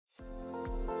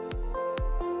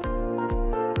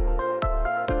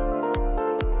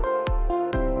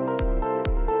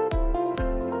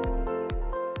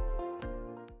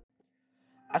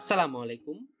আসসালামু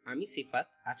আলাইকুম, আমি সিফাত।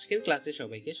 আজকের ক্লাসে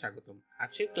সবাইকে স্বাগতম।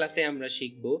 আজকের ক্লাসে আমরা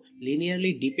শিখব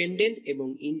লিনিয়ারলি ডিপেন্ডেন্ট এবং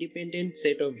ইন্ডিপেন্ডেন্ট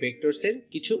সেট অফ ভেক্টরস এর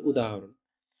কিছু উদাহরণ।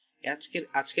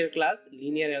 আজকের ক্লাস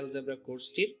লিনিয়ার অ্যালজেব্রা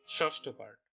কোর্সটির ষষ্ঠ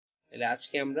পার্ট। তাহলে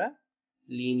আজকে আমরা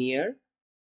লিনিয়ার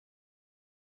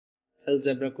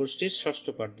অ্যালজেব্রা কোর্সটির ষষ্ঠ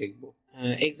পার্ট দেখব।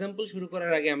 এক্সাম্পল শুরু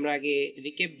করার আগে আমরা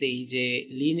রিক্যাপ দেই যে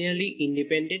লিনিয়ারলি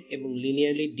ইন্ডিপেন্ডেন্ট এবং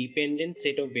linearly dependent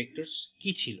set of vectors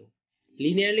কি ছিল।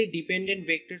 লিনিয়ারলি ডিপেন্ডেন্ট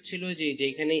ভেক্টর ছিল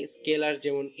যেখানে স্কেলার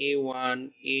যেমন a1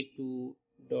 a2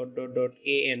 dot dot dot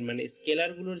an মানে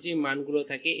স্কেলার গুলোর যে মানগুলো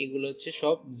থাকে এগুলো হচ্ছে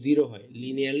সব জিরো হয়।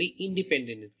 লিনিয়ারলি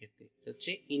ইন্ডিপেন্ডেন্টের ক্ষেত্রে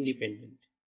হচ্ছে ইন্ডিপেন্ডেন্ট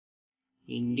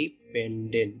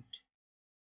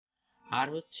আর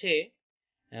হচ্ছে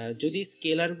যদি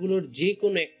স্কেলার গুলোর যে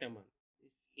কোনো একটা মান,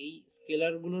 এই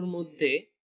স্কেলার গুলোর মধ্যে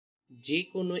যে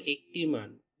কোনো একটি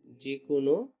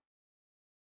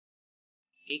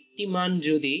মান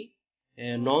যদি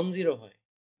নন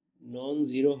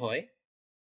জিরো হয়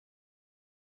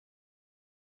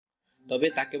তবে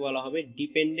তাকে বলা হবে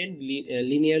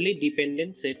linearly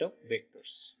dependent set of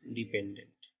vectors.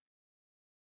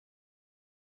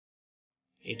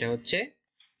 এটা হচ্ছে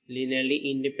লিনিয়ারলি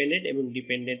ইন্ডিপেন্ডেন্ট এবং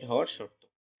ডিপেন্ডেন্ট হওয়ার শর্ত।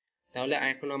 তাহলে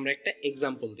এখন আমরা একটা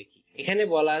এক্সাম্পল দেখি। এখানে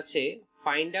বলা আছে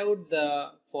find out the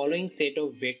following set of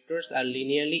vectors R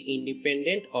linearly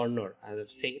independent or not. R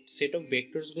set of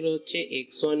vectors গুলো হচ্ছে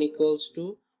x1 equals to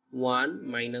 1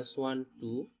 minus 1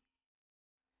 2,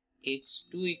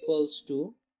 x2 equals to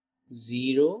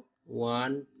 0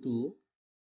 1 2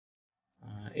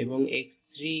 এবং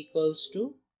x3 equals to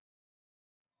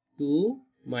 2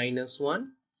 minus 1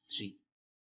 3।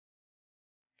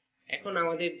 এখন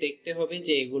আমাদের দেখতে হবে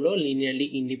যে এগুলো লিনিয়ারলি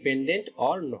ইন্ডিপেন্ডেন্ট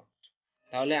অর নট।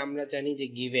 তাহলে আমরা জানি যে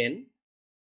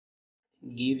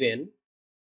given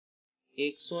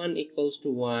x1 equals to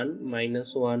 1 minus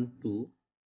 1 2,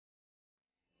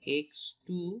 x2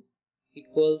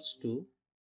 equals to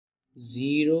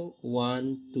 0 1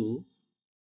 2,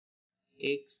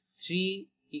 x3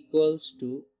 equals to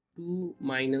 2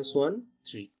 minus 1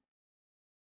 3।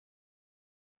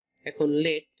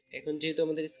 এখন যেহেতু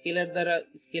আমাদের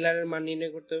স্কেলারের মান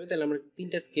নির্ণয় করতে হবে, তাহলে আমরা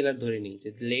তিনটা স্কেলার ধরে নিই যে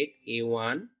লেট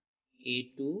a1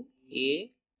 a2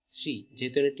 a3।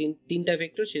 যেহেতু তিনটা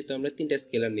ভেক্টর সেহেতু আমরা তিনটা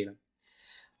স্কেলার নিলাম।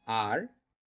 আর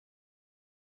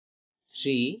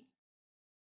 3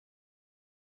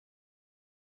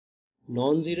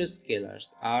 non-zero scalars,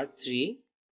 R3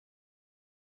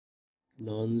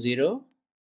 non-zero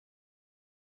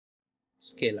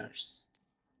scalars।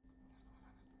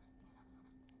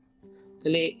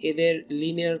 তাহলে এদের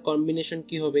লিনিয়ার কম্বিনেশন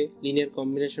কি হবে? লিনিয়ার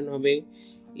কম্বিনেশন হবে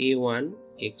a1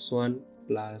 x1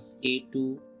 plus a2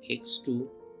 x2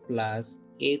 plus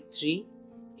a3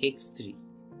 x3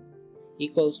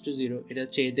 equals to 0। এটা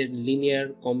হচ্ছে এদের লিনিয়ার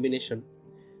কম্বিনেশন।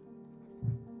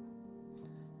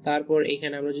 তারপর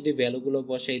এখানে আমরা যদি ভ্যালুগুলো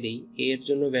বসাই দেই, a এর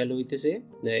জন্য ভ্যালু হইতেছে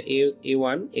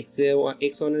a1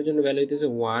 x1 এর জন্য ভ্যালু হইতেছে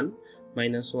 1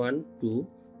 minus 1 2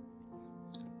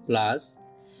 প্লাস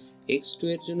x2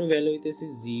 এর জন্য ভ্যালু হইতেছে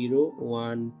 0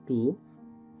 1 2,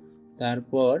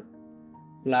 তারপর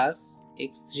প্লাস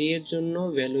x3 এর জন্য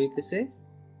ভ্যালু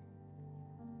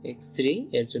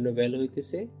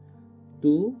হইতেছে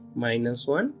 2 minus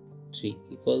 1 3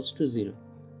 equals to 0।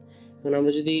 এখন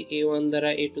আমরা যদি a1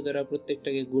 দ্বারা a2 দ্বারা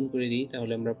প্রত্যেকটাকে গুণ করে দিই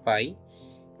তাহলে আমরা পাই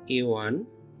a1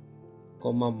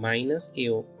 minus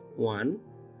a1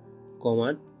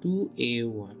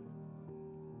 2a1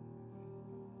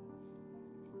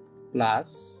 plus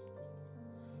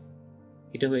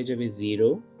এটা হয়ে যাবে 0,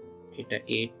 এটা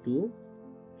a2,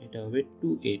 এটা হবে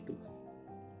 2a2,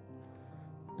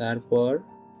 তারপর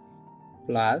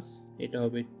প্লাস এটা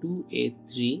হবে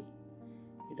 2a3,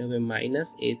 এটা হবে মাইনাস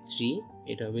a3,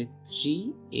 এটা হবে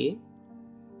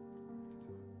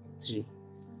 3a3।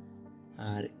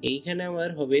 আর এইখানে আমার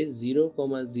হবে 0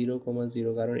 0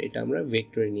 0, কারণ এটা আমরা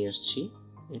ভেক্টরে নিয়ে আসছি।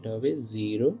 এটা হবে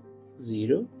 0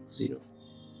 0 0।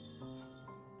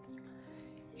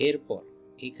 এরপর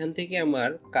এখান থেকে আমার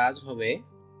কাজ হবে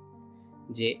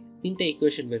যে তিনটা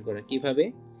ইকুয়েশন বের করা। কিভাবে?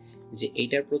 যে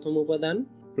এটার প্রথম উপাদান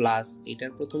প্লাস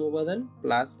এটার প্রথম উপাদান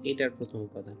প্লাস এটার প্রথম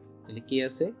উপাদান। তাহলে কি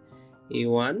আছে?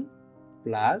 a1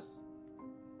 plus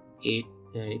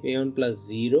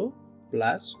 0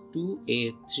 plus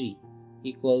 2a3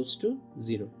 equals to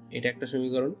 0। এটা একটা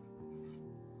সমীকরণ।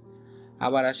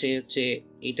 আবার আসে হচ্ছে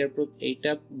এইটা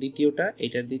দ্বিতীয়টা,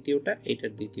 এটার দ্বিতীয়টা,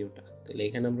 এটার দ্বিতীয়টা। তাহলে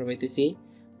এখানে আমরা পাইতেছি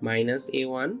মাইনাস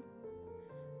a1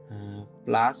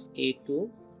 প্লাস a2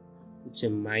 হচ্ছে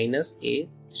মাইনাস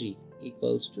a3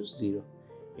 ইকুয়ালস টু 0।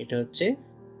 এটা হচ্ছে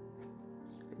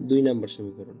 2 নম্বর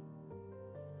সমীকরণ।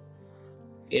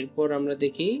 এরপর আমরা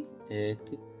দেখি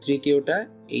তৃতীয়টা,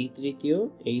 এই তৃতীয়,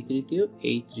 এই তৃতীয়,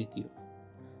 এই তৃতীয়।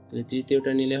 তাহলে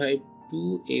তৃতীয়টা নিলে হয়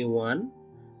 2a1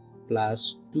 plus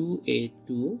 2a2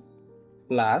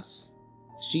 plus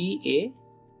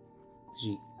 3a3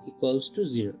 equals to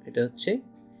 0। এটা হচ্ছে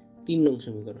 3 নং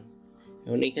সমীকরণ।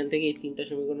 এখন এখান থেকে এই তিনটা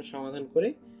সমীকরণ সমাধান করে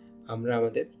আমরা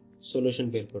আমাদের সলিউশন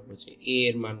বের করবো যে a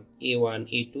এর মান a1,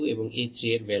 a2 এবং a3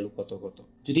 এর ভ্যালু কত কত।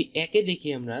 যদি একে দেখি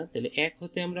আমরা, তাহলে এক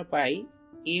হতে আমরা পাই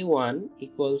a1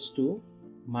 equals to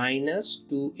minus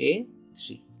 2a3।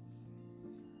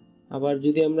 আবার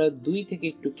যদি আমরা 2 থেকে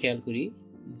একটু খেয়াল করি,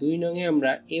 2 নং এ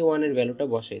আমরা a1 এর ভ্যালুটা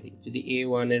বসাই দিই। যদি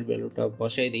a1 এর ভ্যালুটা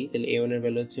বসাই দিই, তাহলে a1 এর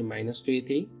ভ্যালু হচ্ছে মাইনাস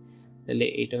 2a3। তাহলে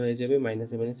এটা হয়ে যাবে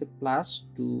মাইনাসে মাইনাসে plus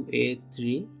 2a3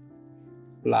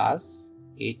 plus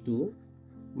a2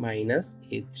 minus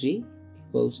a3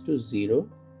 equals to 0।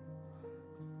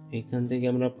 এখান থেকে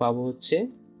আমরা পাবো হচ্ছে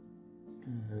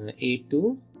a2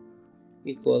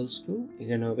 ইকুয়ালস টু,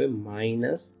 এখানে হবে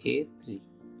মাইনাস a3।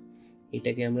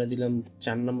 এটাকে আমরা দিলাম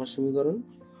 4 নম্বর সমীকরণ,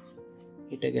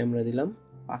 এটাকে আমরা দিলাম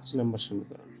 5 নম্বর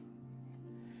সমীকরণ।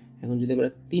 এখন যদি আমরা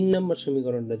 3 নম্বর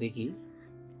সমীকরণটা দেখি,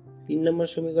 3 নম্বর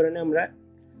সমীকরণে আমরা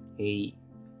এই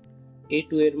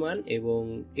a2 এর মান এবং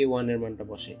a1 এর মানটা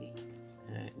বসাই দিই।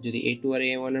 যদি a2 আর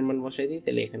a1 এর মান বসাই দিই,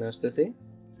 তাহলে এখানে আসতেছে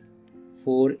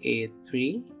 4a3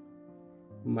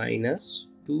 minus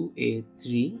 2a3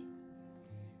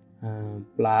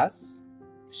 plus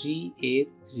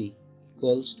 3a3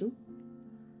 equals to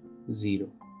 0।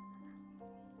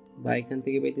 বা এখান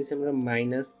থেকে পাইতেছি আমরা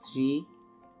মাইনাস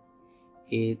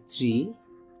 3a3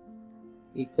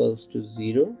 ইকুয়ালস টু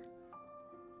 0।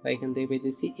 বা এখান থেকে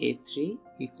পাইতেছি a3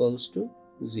 ইকুয়ালস টু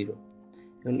 0।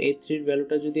 এখন a3 এর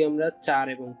ভ্যালুটা যদি আমরা 4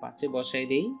 এবং 5 এ বসাই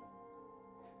দেই,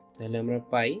 তাহলে আমরা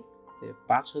পাই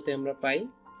 5 হতে আমরা পাই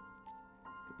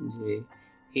যে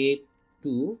a2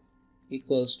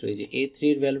 ইকুয়ালস টু, এই যে a3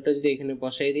 এর ভ্যালুটা যদি এখানে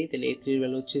বসাই দেই, তাহলে a3 এর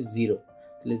ভ্যালু হচ্ছে 0।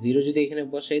 তাহলে 0 যদি এখানে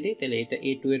বসাই দিই, তাহলে এটা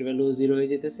a2 এর ভ্যালু 0 হয়ে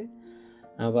যেতেছে।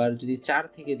 আবার যদি 4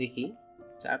 থেকে দেখি,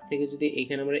 4 থেকে যদি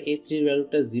এখানে আমরা a3 এর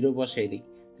ভ্যালুটা 0 বসাই দিই,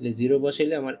 তাহলে 0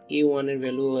 বসাইলে আমার a1 এর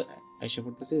ভ্যালু এসে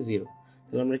পড়তেছে 0।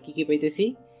 তাহলে আমরা কি কি পাইতেছি,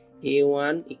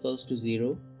 a1 equals to 0,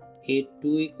 a2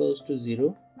 equals to 0,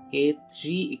 a3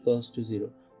 equals to 0।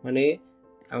 মানে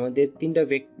আমাদের তিনটা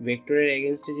ভেক্টরের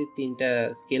এগেইনস্টে যে তিনটা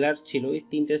স্কেলার ছিল, এই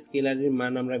তিনটা স্কেলারের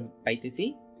মান আমরা পাইতেছি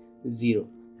 0।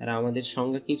 আর আমাদের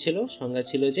সংজ্ঞা কি ছিল? সংজ্ঞা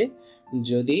ছিল যে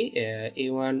যদি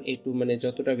a1 a2 মানে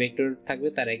যতটা ভেক্টর থাকবে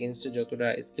তার এগেইনস্টে যতটা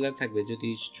স্কেলার থাকবে, যদি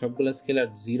সবগুলো স্কেলার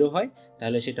 0 হয়,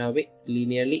 তাহলে সেটা হবে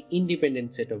linearly independent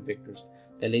set of vectors.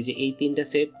 তাহলে যে এই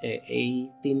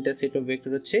তিনটা সেট অফ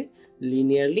ভেক্টর হচ্ছে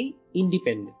linearly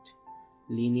independent,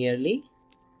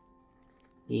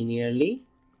 linearly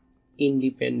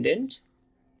independent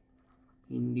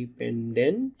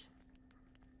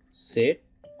set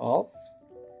of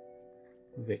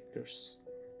vectors।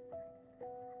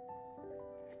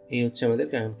 এই হচ্ছে আমাদের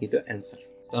কাঙ্ক্ষিত অ্যান্সার।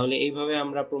 তাহলে এইভাবে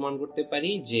আমরা প্রমাণ করতে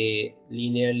পারি যে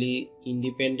লিনিয়ারলি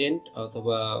ইন্ডিপেন্ডেন্ট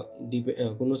অথবা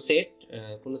কোনো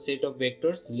set of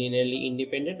vectors linearly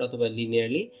independent অথবা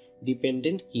লিনিয়ারলি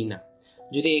ডিপেন্ডেন্ট কিনা।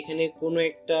 যদি এখানে কোনো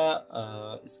একটা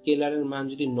স্কেলারের মান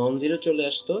যদি নন জিরো চলে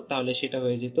আসতো, তাহলে সেটা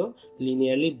হয়ে যেত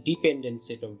linearly dependent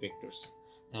set of vectors.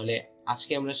 তাহলে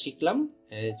আজকে আমরা শিখলাম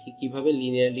কিভাবে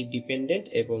লিনিয়ারলি ডিপেন্ডেন্ট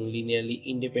এবং linearly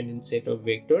independent set of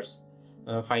vectors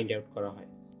find out করা হয়।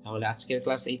 তাহলে আজকের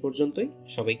ক্লাস এই পর্যন্তই।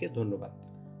 সবাইকে ধন্যবাদ।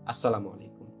 আসসালামু আলাইকুম।